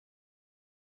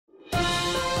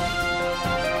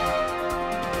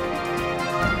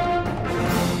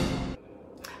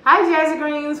Hi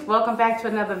Jazigreens, welcome back to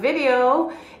another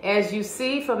video. As you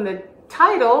see from the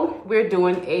title, we're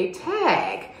doing a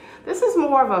tag. This is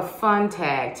more of a fun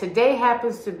tag. Today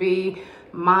happens to be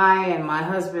my and my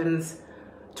husband's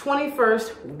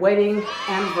 21st wedding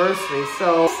anniversary.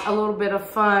 So a little bit of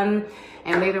fun,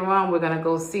 and later on we're gonna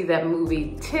go see that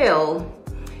movie Till.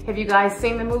 Have you guys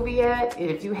seen the movie yet?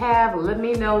 And if you have, let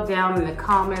me know down in the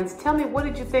comments. Tell me, what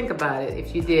did you think about it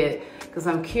if you did? Because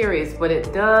I'm curious, but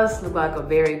it does look like a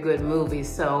very good movie,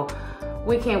 so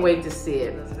we can't wait to see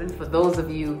it. And for those of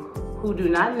you who do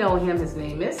not know him, his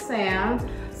name is Sam.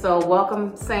 So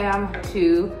welcome, Sam,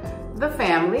 to the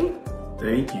family.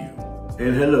 Thank you.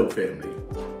 And hello, family.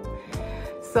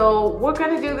 So we're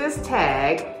gonna do this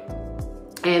tag,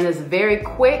 and it's very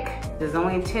quick. There's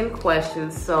only 10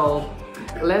 questions, so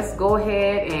let's go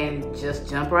ahead and just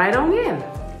jump right on in.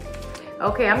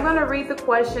 Okay, I'm gonna read the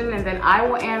question and then I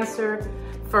will answer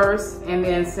first, and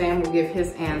then Sam will give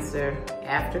his answer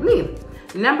after me.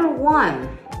 Number 1,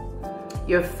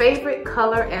 your favorite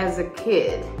color as a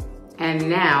kid and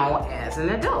now as an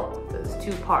adult. There's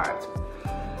 2 parts.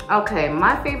 Okay,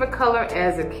 my favorite color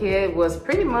as a kid was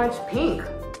pretty much pink.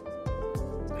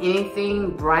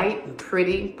 Anything bright and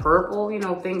pretty, purple, you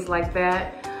know, things like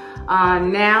that.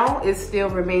 Now it still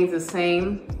remains the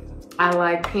same. I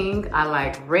like pink, I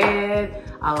like red,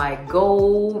 I like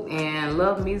gold, and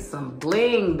love me some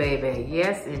bling, baby.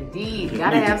 Yes, indeed,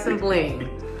 gotta have some bling.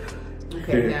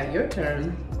 Okay, now your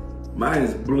turn. Mine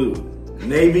is blue,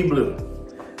 navy blue.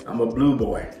 I'm a blue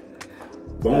boy,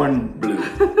 born blue.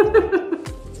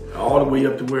 All the way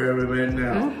up to where I'm at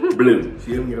now, blue.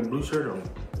 See, I'm got a blue shirt on.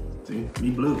 See, me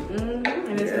blue.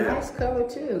 And it's a nice color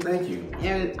too. Thank you.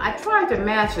 And I tried to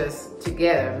match us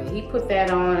together. I mean, he put that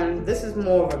on. This is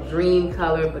more of a green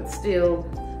color, but still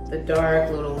the dark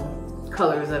little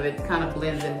colors of it kind of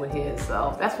blends in with his.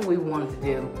 So that's what we wanted to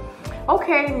do.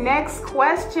 Okay, next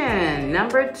question.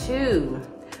 Number 2.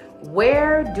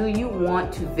 Where do you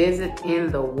want to visit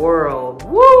in the world?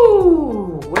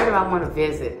 Woo! Where do I want to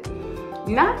visit?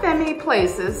 Not that many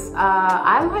places.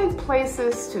 I like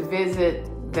places to visit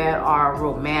that are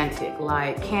romantic,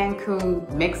 like Cancun,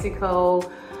 Mexico.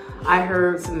 I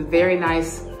heard some very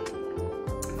nice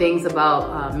things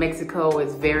about Mexico.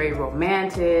 It's very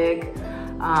romantic.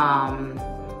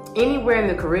 Anywhere in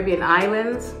the Caribbean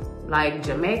islands, like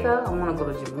Jamaica. I want to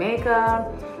go to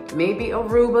Jamaica, maybe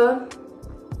Aruba.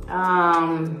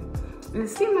 And it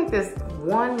seemed like there's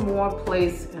one more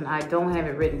place, and I don't have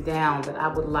it written down, that I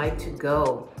would like to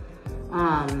go.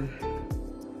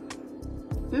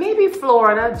 Maybe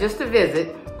Florida, just to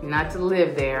visit, not to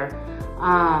live there.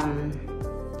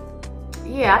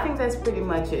 Yeah, I think that's pretty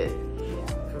much it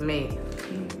for me.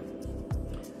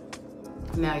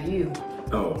 Now you.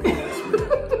 Oh, that's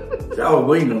right. I was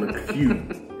waiting on the cue.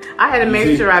 I had to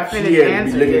make sure I finished answering. She had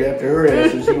to be looking after her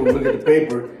answer. She would look at the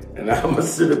paper, and I'm gonna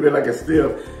sit up there like a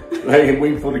stiff, like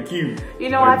waiting for the cue. You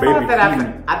know, like, I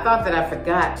thought that I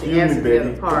forgot to answer the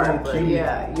other part. But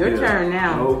yeah, your turn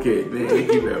now. Okay,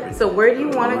 thank you, baby. So where do you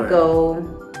want to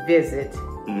go visit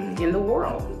in the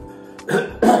world?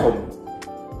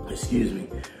 Excuse me.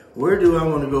 Where do I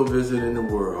want to go visit in the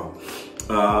world?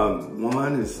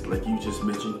 One is, like you just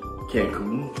mentioned,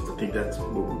 Cancun. I think that's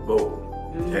what we both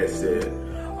had said.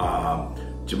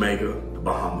 Jamaica, the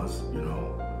Bahamas, you know,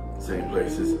 same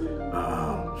places.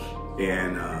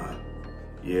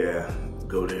 Yeah,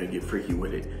 go there and get freaky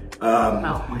with it. Then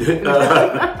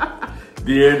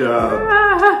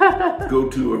go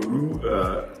to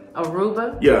Aruba.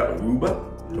 Aruba? Yeah, Aruba.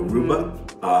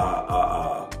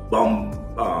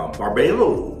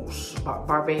 Barbados.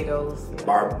 Barbados. Yeah.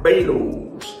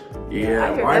 Barbados. Yeah, I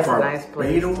heard why that's Barbados a nice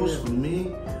place for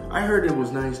me? I heard it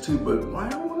was nice too, but why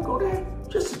don't I want to go there?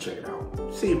 Just to check it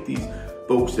out. See if these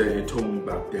folks that had told me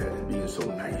about that and being so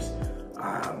nice,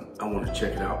 I want to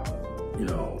check it out, you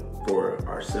know, for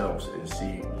ourselves and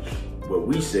see what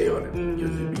we say on it,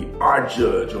 because it'd be our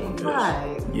judge on this.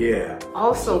 Right. Yeah.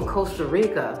 Also, Costa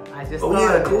Rica. I just thought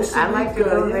yeah, of Costa it. Rica. I like to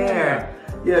go there.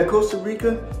 Yeah, Costa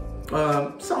Rica.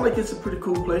 Sounds like it's a pretty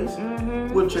cool place.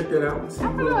 We'll check that out and see I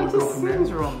don't know, it just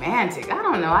seems romantic. I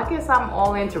don't know. I guess I'm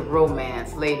all into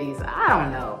romance, ladies. I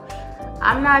don't know.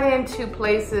 I'm not into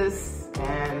places,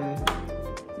 and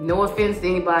no offense to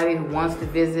anybody who wants to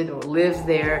visit or lives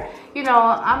there. You know,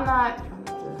 I'm not,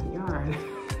 yarn.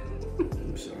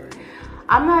 I'm sorry.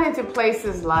 I'm not into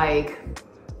places like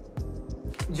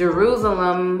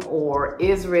Jerusalem or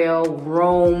Israel,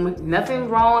 Rome. Nothing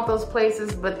wrong with those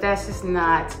places, but that's just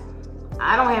not,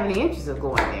 I don't have any interest of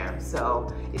going there.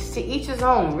 So it's to each his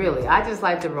own, really. I just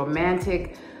like the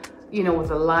romantic, you know, with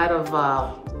a lot of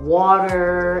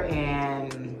water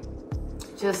and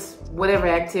just whatever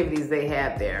activities they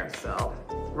have there. So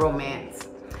romance.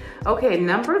 Okay,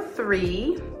 number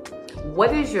 3,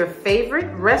 what is your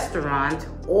favorite restaurant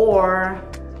or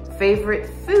favorite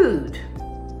food?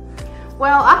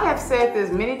 Well, I have said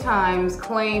this many times,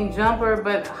 claim jumper,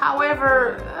 but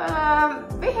however,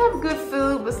 they have good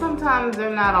food, but sometimes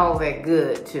they're not all that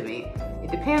good to me.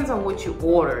 It depends on what you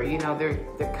order. You know, they're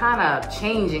kind of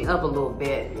changing up a little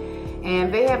bit.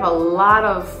 And they have a lot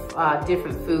of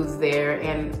different foods there.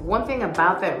 And one thing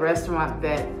about that restaurant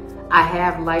that I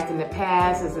have liked in the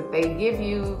past is that they give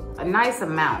you a nice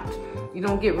amount. You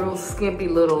don't get real skimpy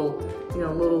little,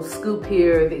 little scoop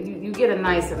here. That you get a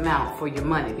nice amount for your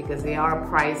money because they are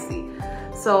pricey.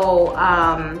 So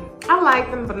I like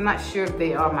them, but I'm not sure if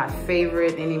they are my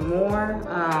favorite anymore.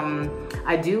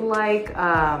 I do like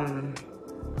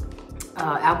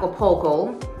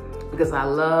Acapulco because I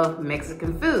love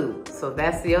Mexican food. So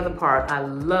that's the other part. I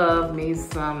love me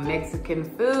some Mexican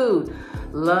food.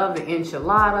 Love the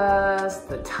enchiladas,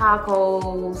 the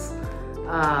tacos,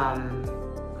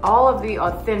 all of the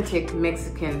authentic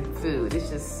Mexican food. It's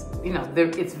just,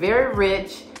 it's very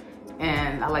rich,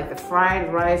 and I like the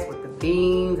fried rice with the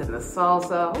beans and the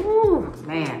salsa. Ooh,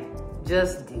 man,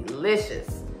 just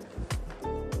delicious.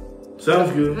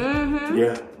 Sounds good. Mm-hmm.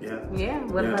 Yeah.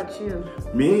 What about you?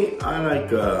 Me, I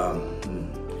like,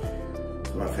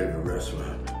 my favorite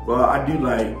restaurant. Well, I do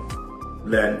like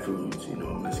Latin foods,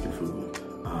 Mexican food.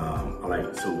 I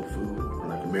like soul food. I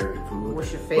like American food.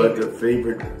 What's your favorite? But the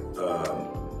favorite,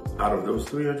 out of those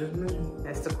 3 I just mentioned?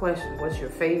 That's the question. What's your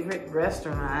favorite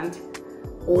restaurant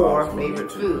or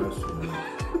favorite food?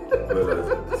 But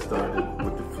I started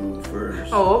with the food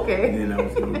first. Oh, okay. And then I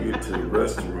was going to get to the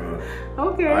restaurant.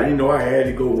 Okay. I didn't know I had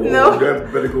to go order. No.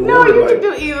 Better go no, order. You can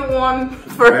do either one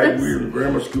first. Back we were in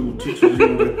grammar school, teachers,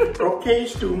 okay,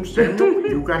 students,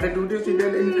 you got to do this and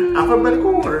that in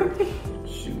alphabetical order.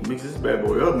 Shoot, mix this bad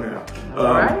boy up now.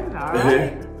 All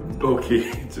right.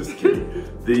 Okay, just kidding.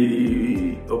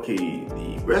 The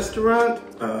restaurant,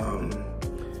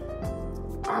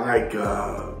 I like,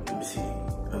 let me see,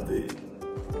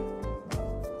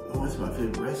 what's my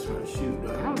favorite restaurant? Shoot.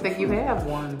 I don't think you have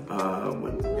one.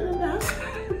 Wait a minute now.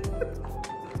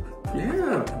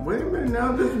 Yeah, wait a minute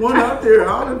now. There's one out there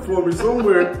hollering for me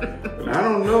somewhere, and I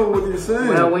don't know what you're saying.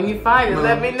 Well, when you find it,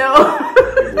 let me know.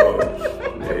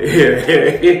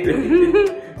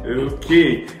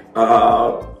 Okay.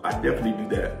 I definitely do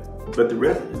that. But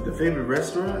the favorite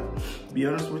restaurant, to be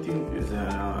honest with you, is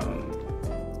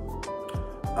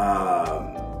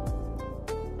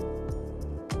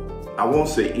I won't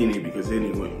say any because any,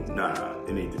 it ain't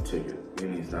the ticket.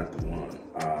 Any's not the one.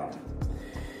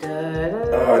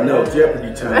 No,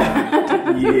 Jeopardy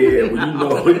time. Yeah,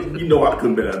 well, you know I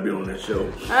couldn't bet I'd be on that show.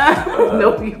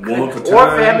 No, you couldn't. One for time,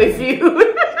 or Family Feud.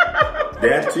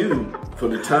 That too, for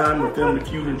the time of Family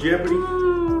Feud and Jeopardy.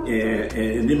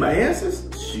 And then my answers,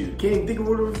 shoot, can't think of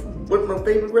what my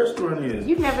favorite restaurant is.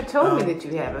 You never told me that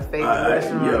you have a favorite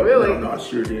restaurant, really. No, I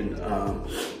sure didn't.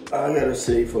 I gotta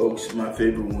say, folks, my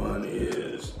favorite one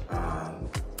is,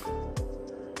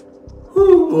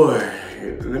 oh boy,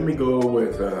 let me go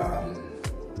with,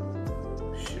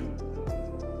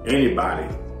 anybody.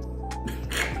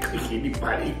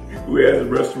 Anybody who has a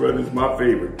restaurant is my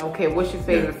favorite. Okay, what's your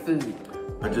favorite food?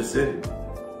 I just said it.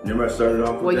 Remember I started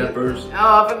off with that first?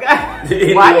 Oh, I forgot.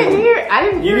 Well, I didn't hear it. I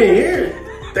didn't hear it. You didn't hear it.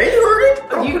 They heard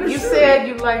it. You said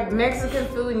you like Mexican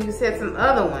food and you said some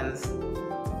other ones.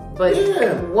 But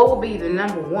what would be the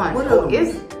number one? What other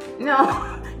ones?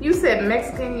 No, you said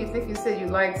Mexican. You think you said you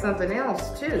like something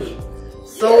else too.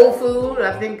 Soul food,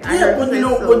 I think I heard but you say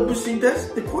soul. But see, that's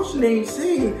the question. They ain't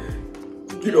saying,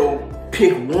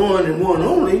 pick one and one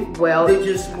only. Well, they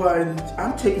just,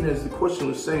 I'm taking it as the question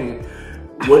was saying,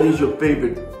 what is your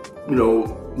favorite,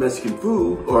 Mexican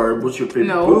food, or what's your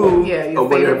favorite food? Yeah, your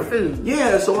favorite food.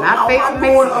 Yeah, so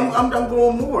I'm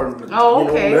going more. Oh,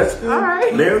 okay. Mexican, all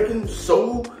right. American,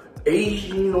 soul,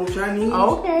 Asian, Chinese.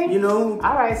 Okay. All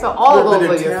right, so all of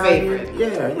those are your favorite.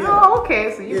 Yeah. Oh,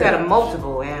 okay, so you got a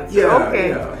multiple answer. Yeah, okay.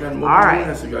 Yeah, I got a multiple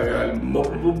answer. I got a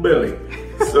multiple belly.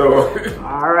 So.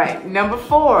 All right, number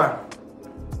 4.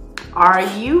 Are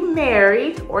you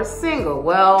married or single?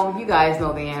 Well, you guys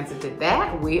know the answer to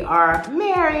that. We are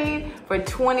married for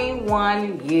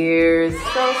 21 years.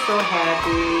 So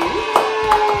happy.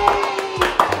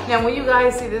 Yay! Now, when you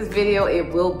guys see this video,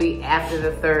 it will be after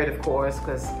the 3rd, of course,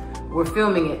 because we're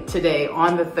filming it today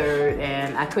on the 3rd,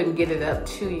 and I couldn't get it up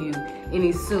to you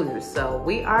any sooner. So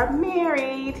we are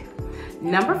married.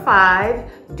 Number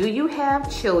 5, do you have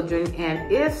children?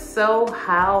 And if so,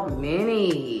 how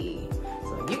many?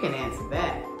 You can answer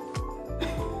that.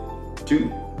 2.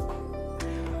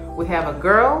 We have a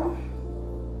girl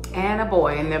and a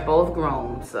boy, and they're both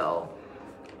grown. So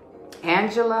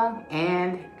Angela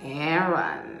and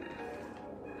Aaron.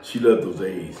 She loved those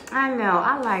A's. I know.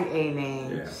 I like A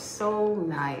names. Yeah. So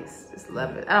nice. Just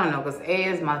love it. I don't know, because A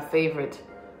is my favorite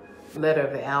letter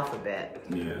of the alphabet.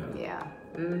 Yeah. Yeah.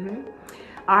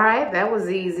 All right, that was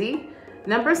easy.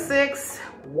 Number 6,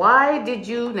 why did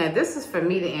you, now this is for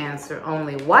me to answer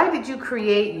only, why did you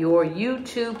create your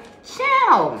YouTube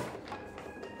channel?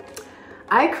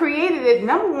 I created it,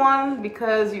 number 1,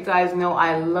 because you guys know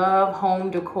I love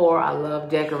home decor, I love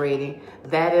decorating.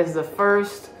 That is the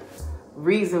first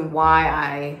reason why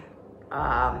I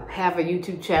have a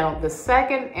YouTube channel. The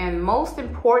second and most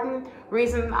important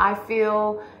reason I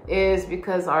feel is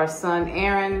because our son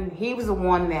Aaron, he was the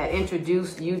one that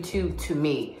introduced YouTube to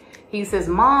me. He says,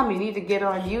 Mom, you need to get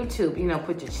on YouTube, you know,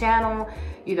 put your channel,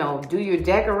 you know, do your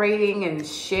decorating and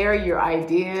share your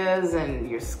ideas and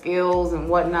your skills and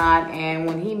whatnot. And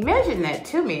when he mentioned that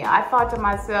to me, I thought to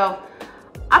myself,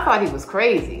 I thought he was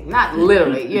crazy. Not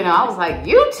literally, you know, I was like,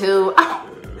 YouTube?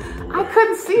 I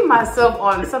couldn't see myself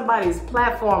on somebody's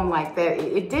platform like that.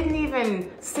 It didn't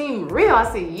even seem real. I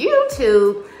said,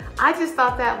 YouTube? I just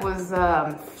thought that was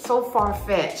so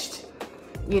far-fetched,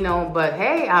 you know, but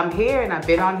hey, I'm here and I've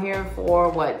been on here for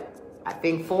what, I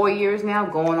think 4 years now,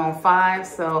 going on 5.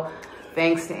 So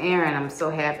thanks to Aaron, I'm so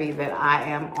happy that I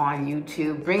am on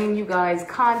YouTube, bringing you guys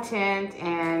content.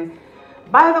 And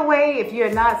by the way, if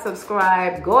you're not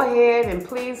subscribed, go ahead and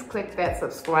please click that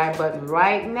subscribe button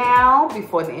right now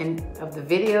before the end of the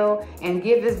video, and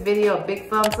give this video a big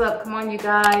thumbs up. Come on, you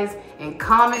guys, and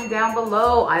comment down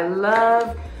below. I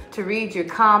love to read your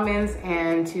comments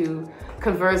and to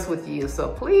converse with you. So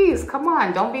please, come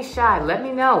on, don't be shy. Let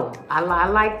me know. I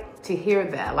like to hear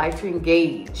that. I like to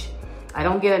engage. I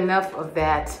don't get enough of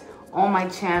that on my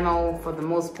channel for the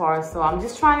most part. So I'm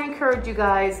just trying to encourage you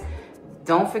guys.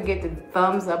 Don't forget to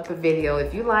thumbs up the video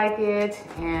if you like it,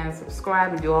 and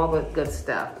subscribe and do all the good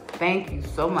stuff. Thank you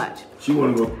so much. She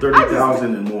want to go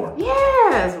 30,000 and more.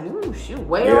 Yes. Ooh, shoot,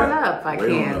 way on up if I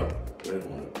can.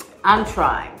 I'm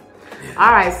trying.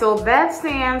 All right, so that's the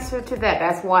answer to that.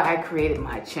 That's why I created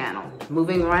my channel.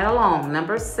 Moving right along.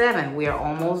 Number 7, we are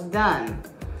almost done.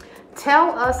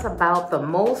 Tell us about the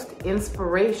most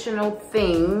inspirational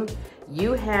thing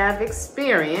you have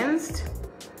experienced.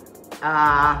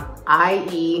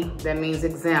 I.e., that means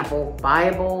example,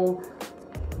 Bible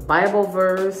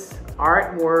verse,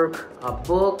 artwork, a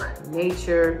book,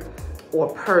 nature, or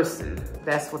person.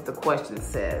 That's what the question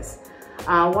says.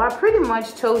 Well, I pretty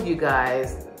much told you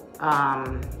guys,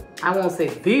 I won't say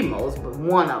the most, but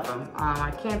one of them.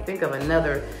 I can't think of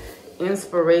another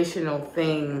inspirational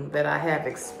thing that I have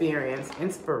experienced.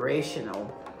 Inspirational.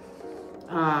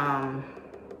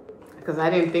 Because I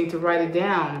didn't think to write it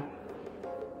down.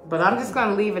 But I'm just going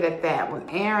to leave it at that. When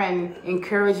Aaron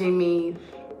encouraging me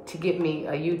to get me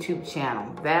a YouTube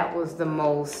channel, that was the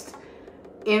most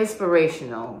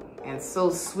inspirational and so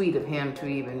sweet of him to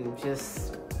even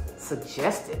just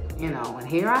suggest it, you know, and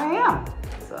here I am.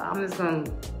 So I'm just going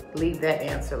to leave that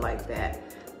answer like that.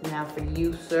 Now for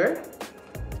you, sir.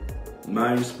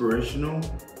 My inspirational?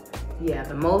 Yeah,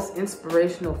 the most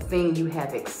inspirational thing you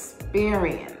have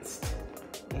experienced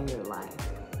in your life.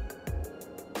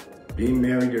 Being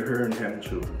married to her and having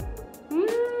children.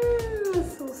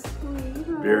 That's so sweet.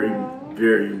 Very,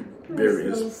 very, very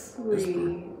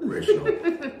inspirational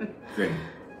thing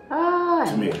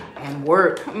to me. And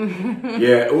work.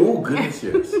 Yeah, oh goodness,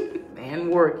 yes. And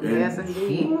work, yes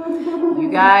indeed. You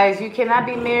guys, you cannot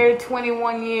be married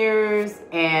 21 years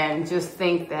and just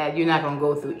think that you're not going to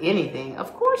go through anything.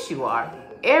 Of course you are.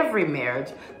 Every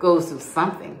marriage goes through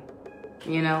something,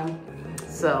 you know.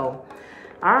 So,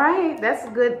 all right, that's a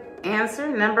good answer.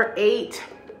 Number 8,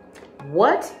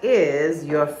 what is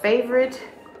your favorite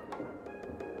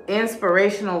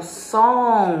inspirational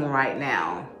song right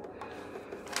now?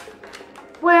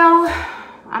 Well,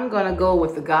 I'm gonna go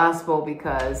with the gospel,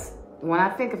 because when I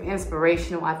think of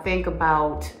inspirational, I think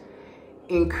about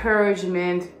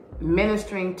encouragement,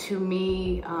 ministering to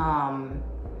me,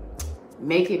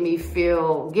 making me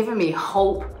feel, giving me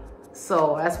hope.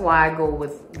 So that's why I go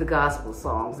with the gospel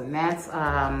songs. And that's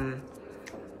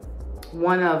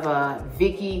one of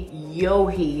Vicky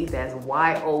Yohe, that's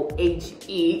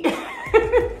Y-O-H-E.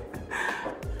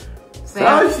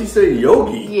 How did she say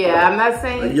yogi? Yeah, I'm not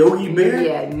saying... A yogi bear?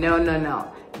 Yeah,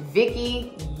 no.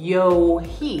 Vicky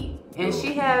Yohe. And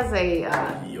she has a...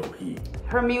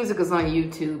 her music is on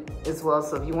YouTube as well,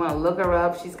 so if you want to look her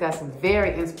up, she's got some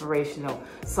very inspirational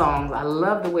songs. I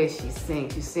love the way she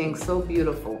sings. She sings so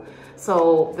beautiful.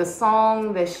 So the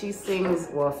song that she sings,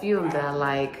 well, a few of them that I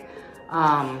like,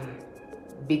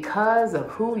 Because of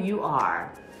Who You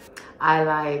Are. I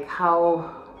like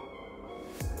how,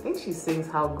 I think she sings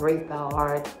How Great Thou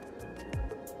Art.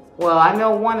 Well, I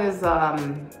know one is I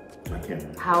can't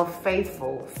remember. How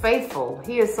Faithful. Faithful.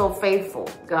 He is so faithful.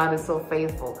 God is so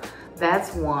faithful.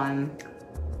 That's one.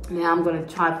 Now I'm going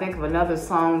to try to think of another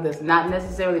song that's not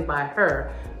necessarily by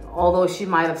her, although she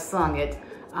might have sung it.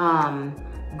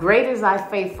 Great is Thy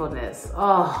Faithfulness.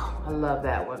 Oh, I love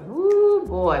that one. Ooh,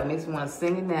 boy, it makes me want to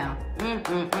sing it now.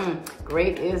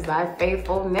 Great is Thy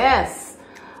Faithfulness.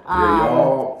 Yeah,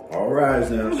 y'all, all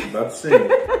rise now. She's about to sing.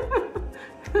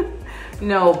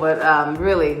 No, but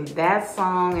really, that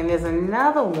song, and there's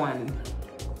another one.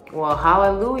 Well,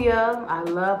 Hallelujah. I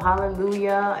love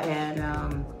Hallelujah.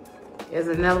 And there's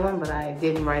another one, but I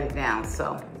didn't write it down.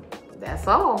 So that's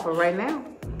all for right now.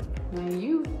 And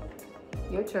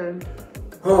your turn.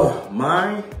 Oh,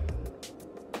 mine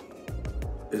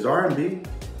is R&B.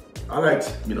 I like,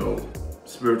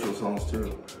 spiritual songs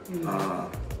too.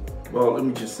 Well, let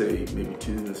me just say maybe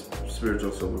two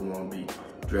spiritual, so we won't be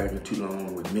dragging too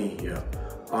long with me here.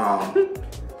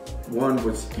 One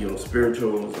was,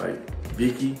 spirituals like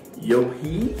Vicky,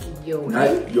 Yohi,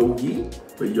 not Yogi,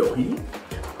 but Yohi.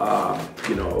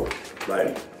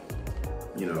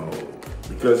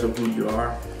 Because of who you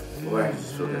are. Boy, I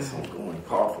just feel that song going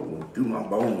powerful through my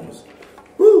bones.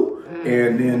 Woo!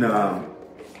 And then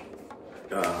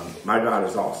My God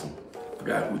Is Awesome.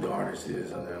 Forgot who the artist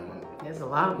is on that one. There's a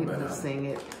lot of people who sing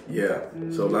it. Yeah,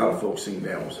 so a lot of folks sing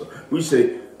that one. So we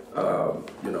say, our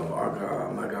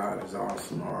God, my God is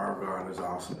awesome, or our God is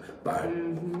awesome by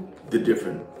the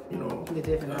different, the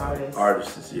different artists.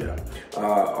 Artists, yeah.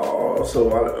 Also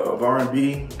of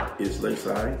R&B is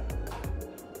Lakeside.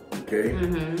 Okay,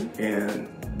 and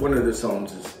one of the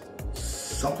songs is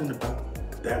something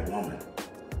about that woman.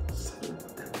 Something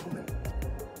about that woman.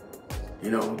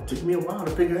 It took me a while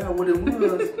to figure out what it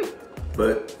was,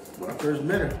 but when I first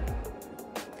met her,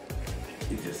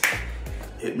 it just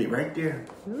hit me right there.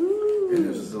 Ooh. And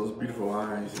there's those beautiful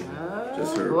eyes, and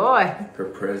just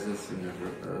her presence and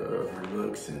her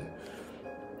looks, and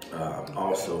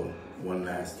also one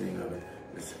last thing of it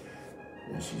is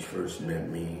when she first met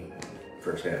me.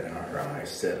 First had her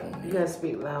eyes set on me. You gotta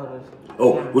speak louder.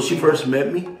 Oh, when she first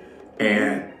met me,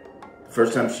 and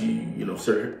first time she,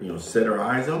 set her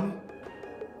eyes on me,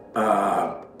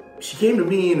 she came to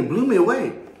me and it blew me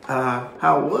away.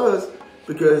 How it was,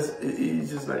 because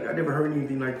it's just like I never heard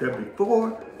anything like that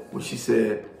before. When she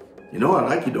said, I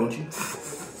like you, don't you?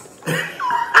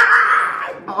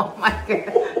 Oh my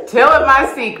God! Tell her my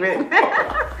secret.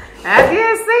 I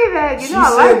did say that. I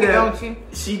like you, don't you?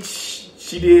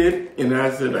 She did, and I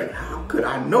said, like, how could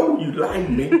I know you like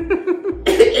me?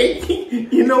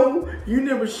 You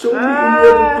never showed me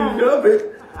anything of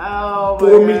it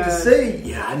for me to say,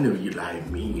 yeah, I knew you like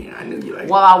me. I knew you like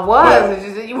me. Well, I was. It's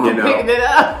just that you weren't picking it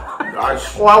up.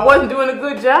 Or I wasn't doing a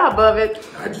good job of it.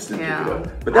 I just didn't pick it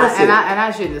up. But that's it. And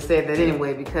I shouldn't have said that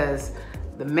anyway, because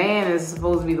the man is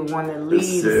supposed to be the one that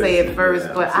leads to say it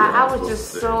first. But I was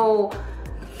just so,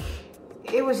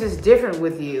 it was just different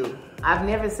with you. I've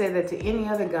never said that to any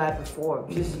other guy before.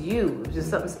 Just you. Just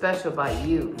something special about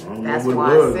you. That's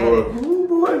why I said it.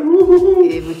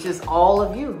 It was just all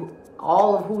of you.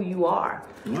 All of who you are.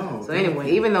 No, so anyway,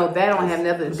 even though that don't have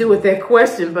nothing to do with that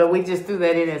question, but we just threw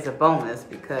that in as a bonus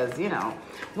because,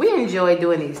 we enjoy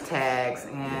doing these tags,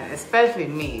 and especially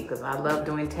me, because I love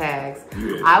doing tags.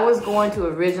 Yeah. I was going to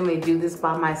originally do this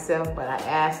by myself, but I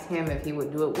asked him if he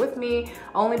would do it with me,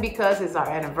 only because it's our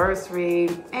anniversary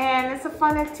and it's a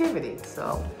fun activity.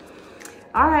 So,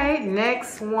 all right,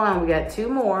 next one. We got two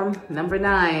more. Number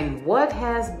 9. What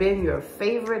has been your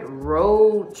favorite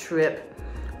road trip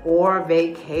or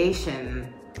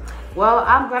vacation? Well,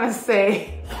 I'm gonna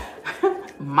say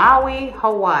Maui,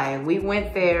 Hawaii. We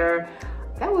went there.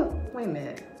 That was, wait a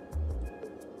minute.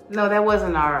 No, that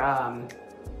wasn't our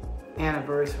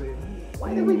anniversary.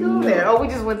 Why did we go there? Oh, we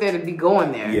just went there to be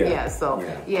going there.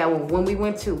 Yeah. When we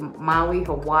went to Maui,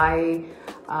 Hawaii,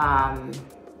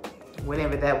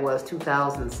 whenever that was,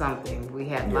 2000 something, we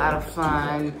had a lot of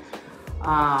fun.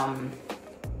 I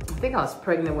think I was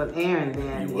pregnant with Aaron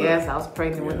then. Yes, I was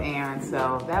pregnant with Aaron.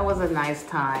 So that was a nice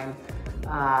time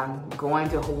going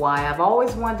to Hawaii. I've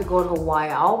always wanted to go to Hawaii.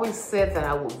 I always said that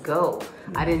I would go.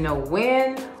 I didn't know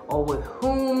when or with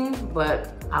whom,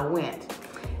 but I went.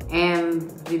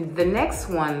 And the next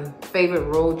one, favorite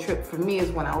road trip for me, is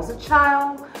when I was a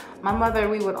child. My mother,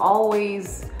 we would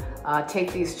always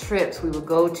take these trips. We would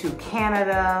go to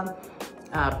Canada,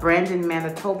 Brandon,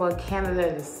 Manitoba,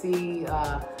 Canada, to see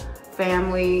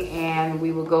family, and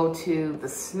we would go to the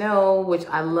snow, which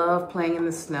I love playing in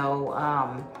the snow,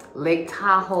 Lake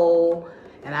Tahoe,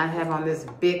 and I'd have on this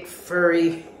big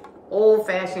furry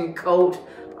old-fashioned coat.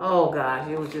 Oh gosh,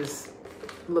 it was just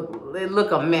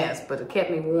look a mess, but it kept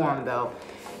me warm though.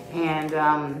 And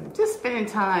just spending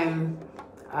time,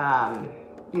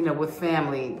 you know, with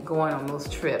family, going on those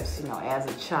trips, you know, as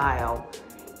a child.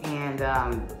 And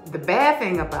the bad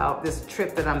thing about this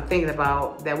trip that I'm thinking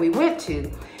about that we went to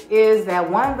is that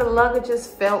one of the luggages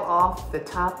fell off the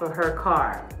top of her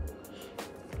car.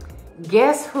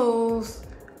 Guess whose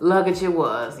luggage it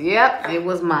was? Yep, it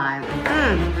was mine.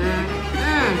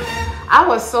 I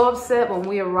was so upset when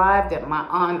we arrived at my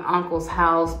aunt and uncle's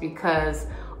house because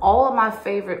all of my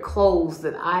favorite clothes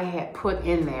that I had put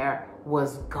in there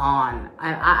was gone.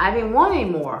 I didn't want any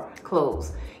more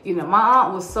clothes. You know, my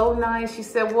aunt was so nice. She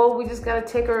said, well, we just got to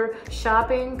take her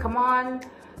shopping. Come on.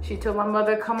 She told my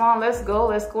mother, come on, let's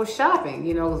go shopping.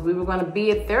 You know, because we were going to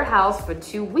be at their house for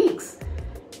 2 weeks.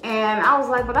 And I was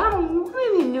like, but I don't want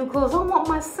any new clothes. I want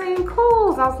my same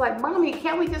clothes. I was like, Mommy,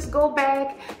 can't we just go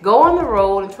back, go on the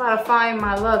road and try to find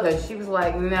my luggage? She was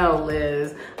like, no,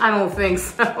 Liz, I don't think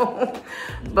so.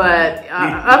 But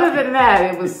other than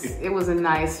that, it was a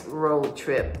nice road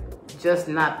trip, just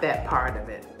not that part of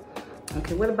it.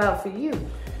 Okay, what about for you?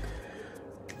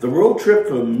 The road trip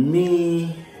for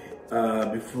me,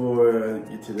 before I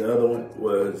get to the other one,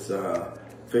 was,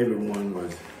 favorite one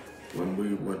was when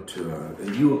we went to,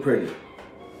 and you were pregnant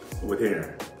with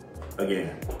Aaron,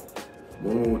 again.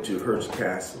 When we went to Hearst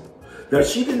Castle. Now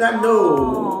she did not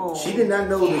know, that she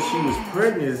was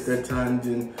pregnant at that time.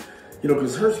 Then, you know,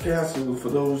 because Hearst Castle, for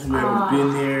those who haven't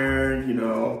been there, you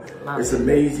know, it's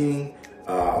amazing.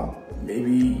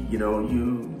 Maybe, you know,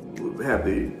 you have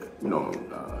the, you know,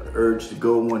 urge to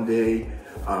go one day,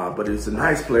 but it's a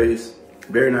nice place,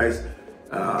 very nice.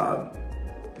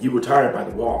 You were tired by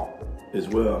the walk as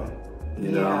well,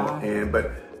 you know,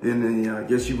 but then I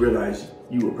guess you realized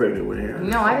you were pregnant with Aaron.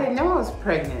 No, I didn't know I was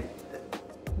pregnant.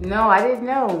 No, I didn't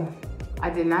know. I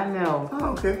did not know. Oh,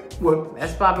 okay. Well,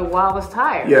 that's probably why I was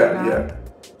tired. Yeah, you know? yeah.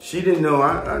 She didn't know.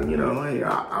 You know, hey,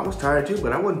 I was tired too,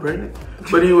 but I wasn't pregnant.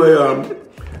 But anyway,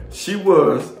 she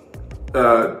was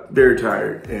very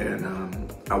tired, and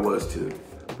I was too.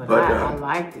 But I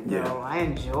liked it though. Yeah. I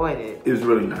enjoyed it. It was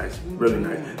really nice, really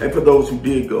nice. And for those who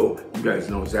did go, you guys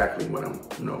know exactly what I'm,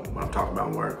 you know, what I'm talking about,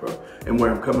 and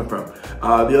where I'm coming from.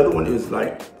 The other one is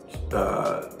like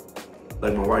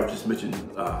my wife just mentioned,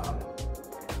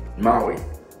 Maui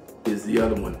is the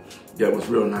other one that was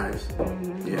real nice.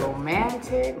 Yeah.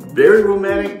 Romantic. Very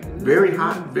romantic, very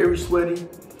hot, very sweaty.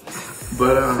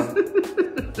 But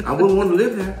I wouldn't want to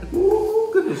live there.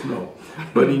 Ooh, goodness no.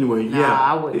 But anyway, yeah. No,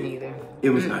 I wouldn't either. It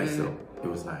was nice though. It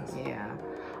was nice. Yeah.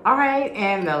 All right,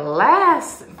 and the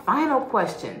last, final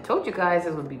question. Told you guys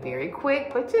it would be very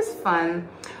quick, but just fun.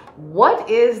 What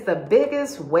is the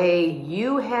biggest way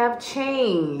you have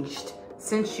changed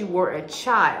since you were a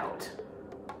child?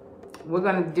 We're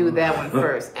gonna do that one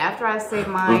first. After I say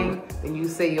mine, then you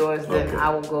say yours, then I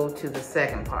will go to the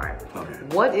second part. Okay.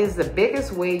 What is the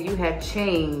biggest way you have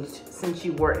changed since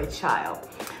you were a child?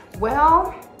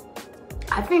 Well,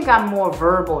 I think I'm more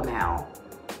verbal now.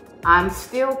 I'm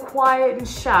still quiet and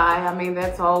shy. I mean,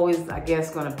 that's always, I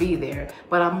guess, gonna be there,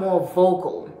 but I'm more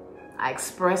vocal. I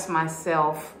express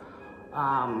myself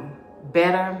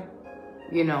better,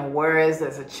 you know, whereas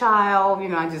as a child, you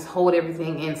know, I just hold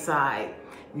everything inside.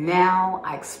 Now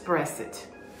I express it.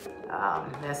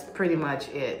 That's pretty much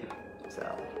it.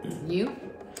 So, you?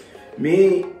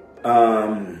 Me,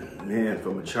 man,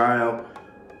 from a child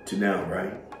to now,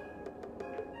 right?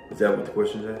 Is that what the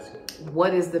question is asking?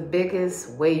 What is the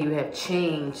biggest way you have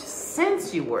changed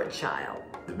since you were a child?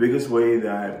 The biggest way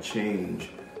that I have changed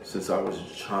since I was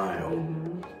a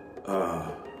child,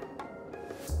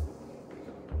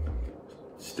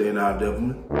 staying out of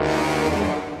government,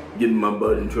 getting my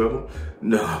butt in trouble.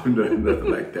 No, nothing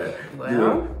like that. Well, you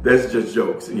know, that's just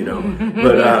jokes, you know.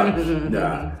 But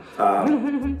nah,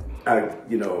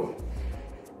 you know,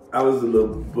 I was a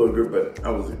little booger, but I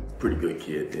was a pretty good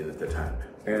kid then at the time.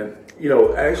 And you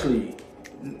know, actually,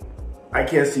 I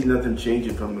can't see nothing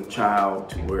changing from a child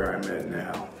to where I'm at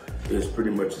now. It's pretty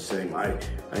much the same. I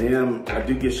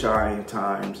do get shy at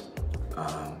times,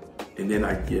 and then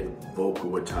I get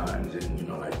vocal at times, and you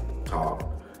know, like talk,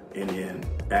 and then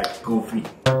act goofy.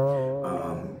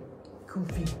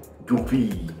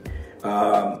 Goofy.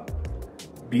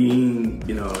 Being,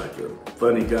 you know, like a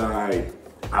funny guy,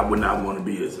 I would not want to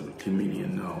be as a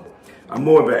comedian, no. I'm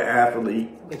more of an athlete.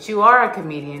 But you are a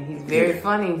comedian. He's very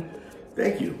funny.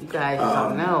 Thank you. You guys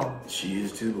don't know. She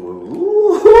is too.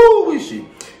 Ooh, is she?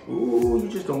 Ooh, you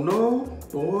just don't know,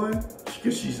 boy.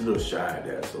 Because she's a little shy at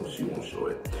that, so she won't show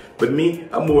it. But me,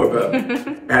 I'm more of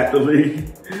an athlete.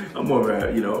 I'm more of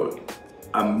a, you know,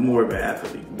 I'm more of an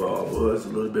athlete. Well, I was a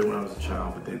little bit when I was a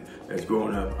child, but then as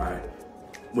growing up, I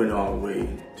went all the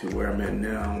way to where I'm at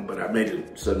now, but I made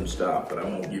a sudden stop, but I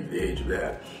won't give the age of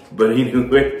that. But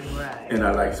anyway, right. And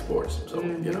I like sports, so,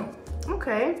 you know.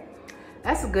 Okay,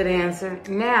 that's a good answer.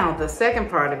 Now, the second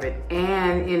part of it,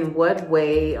 and in what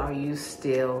way are you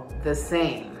still the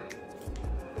same?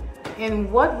 In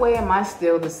what way am I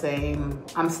still the same?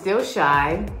 I'm still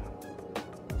shy.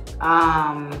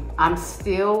 I'm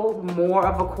still more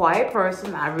of a quiet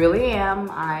person. I really am.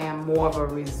 I am more of a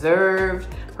reserved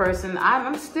person.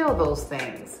 I'm still those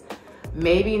things.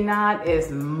 Maybe not as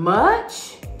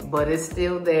much, but it's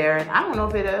still there. And I don't know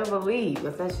if it'll ever leave,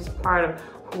 but that's just part of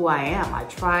who I am. I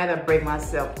try to bring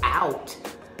myself out,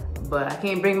 but I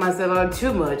can't bring myself out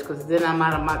too much because then I'm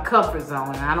out of my comfort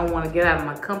zone, and I don't want to get out of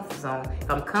my comfort zone. If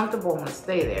I'm comfortable, I'm going to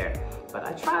stay there. But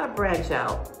I try to branch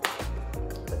out.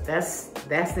 But that's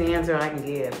the answer I can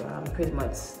give. I'm pretty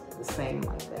much the same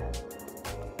like that.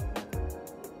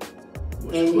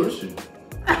 What's the question?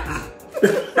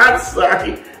 I'm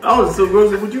sorry. I was so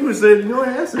gross at what you were saying. No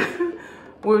answer.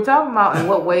 We were talking about in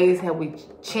what ways have we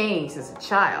changed as a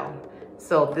child.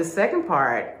 So this second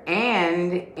part,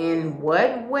 and in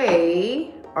what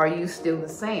way are you still the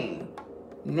same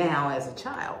now as a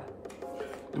child?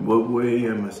 In what way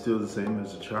am I still the same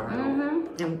as a child?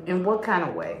 In what kind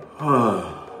of way?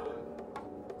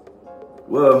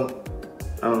 Well,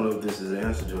 I don't know if this is the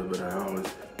answer to it,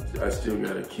 but I still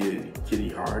got a kitty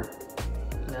heart.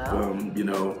 No. You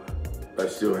know, I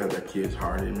still have that kid's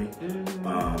heart in me.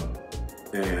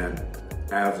 And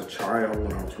as a child,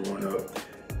 when I was growing up,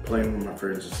 playing with my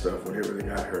friends and stuff, whenever they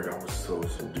got hurt, I was so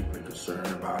deeply concerned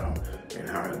about them and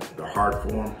how the heart for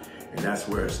them. And that's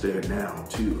where I stand now,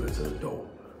 too, as an adult.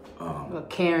 A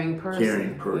caring person.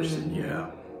 Caring person,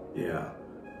 yeah.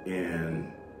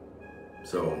 And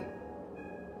so...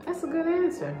 That's a good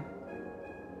answer.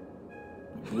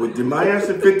 Well, did my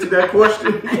answer fit to that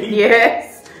question?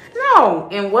 Yes. No.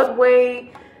 In what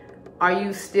way are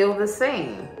you still the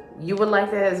same? You were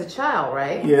like that as a child,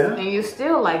 right? Yeah. And you're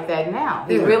still like that now.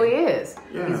 He really is.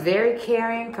 Yeah. He's very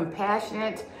caring,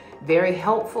 compassionate, very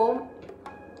helpful.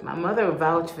 My mother would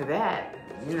vouch for that.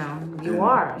 You know, you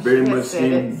are. Very much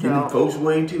getting folks'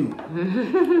 way too.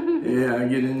 Yeah, I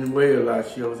get in the way a lot.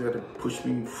 She always got to push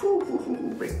me.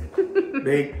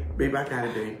 Babe, I got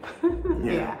it, babe.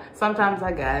 Yeah. Sometimes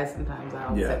I got it, sometimes I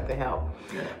always have to help.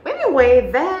 Yeah. But anyway,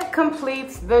 that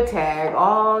completes the tag,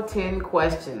 all 10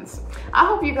 questions. I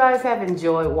hope you guys have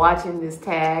enjoyed watching this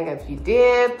tag. If you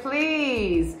did,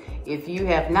 please, if you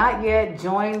have not yet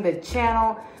joined the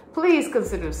channel, please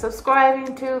consider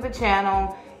subscribing to the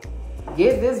channel.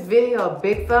 Give this video a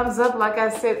big thumbs up like I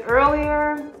said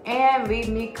earlier, and leave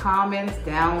me comments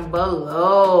down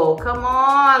below. Come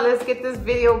on, let's get this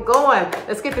video going.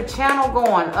 Let's get the channel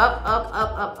going.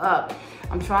 Up.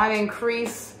 I'm trying to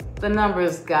increase the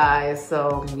numbers, guys,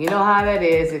 so you know how that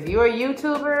is. If you're a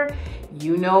YouTuber,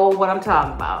 you know what I'm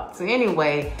talking about. So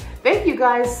anyway, thank you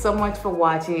guys so much for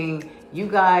watching. You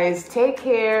guys take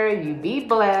care, you be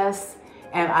blessed.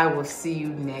 And I will see you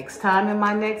next time in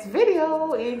my next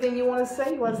video. Anything you want to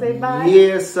say? You want to say bye?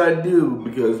 Yes, I do.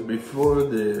 Because before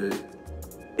the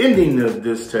ending of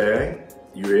this tag,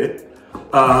 you ready?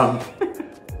 I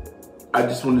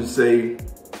just wanted to say,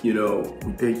 you know,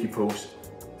 we thank you folks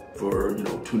for, you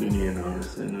know, tuning in on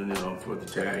us and, you know, for the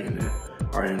tag. And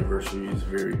our anniversary is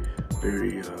very,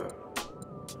 very,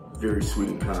 very sweet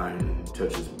and kind and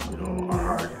touches, you know,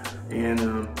 our heart.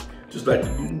 And, just like to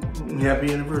do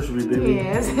happy anniversary, baby.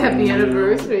 Yes, happy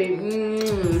anniversary.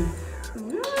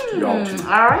 Y'all too.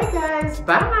 All right, guys.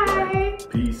 Bye.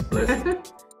 Peace.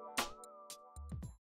 Blessings.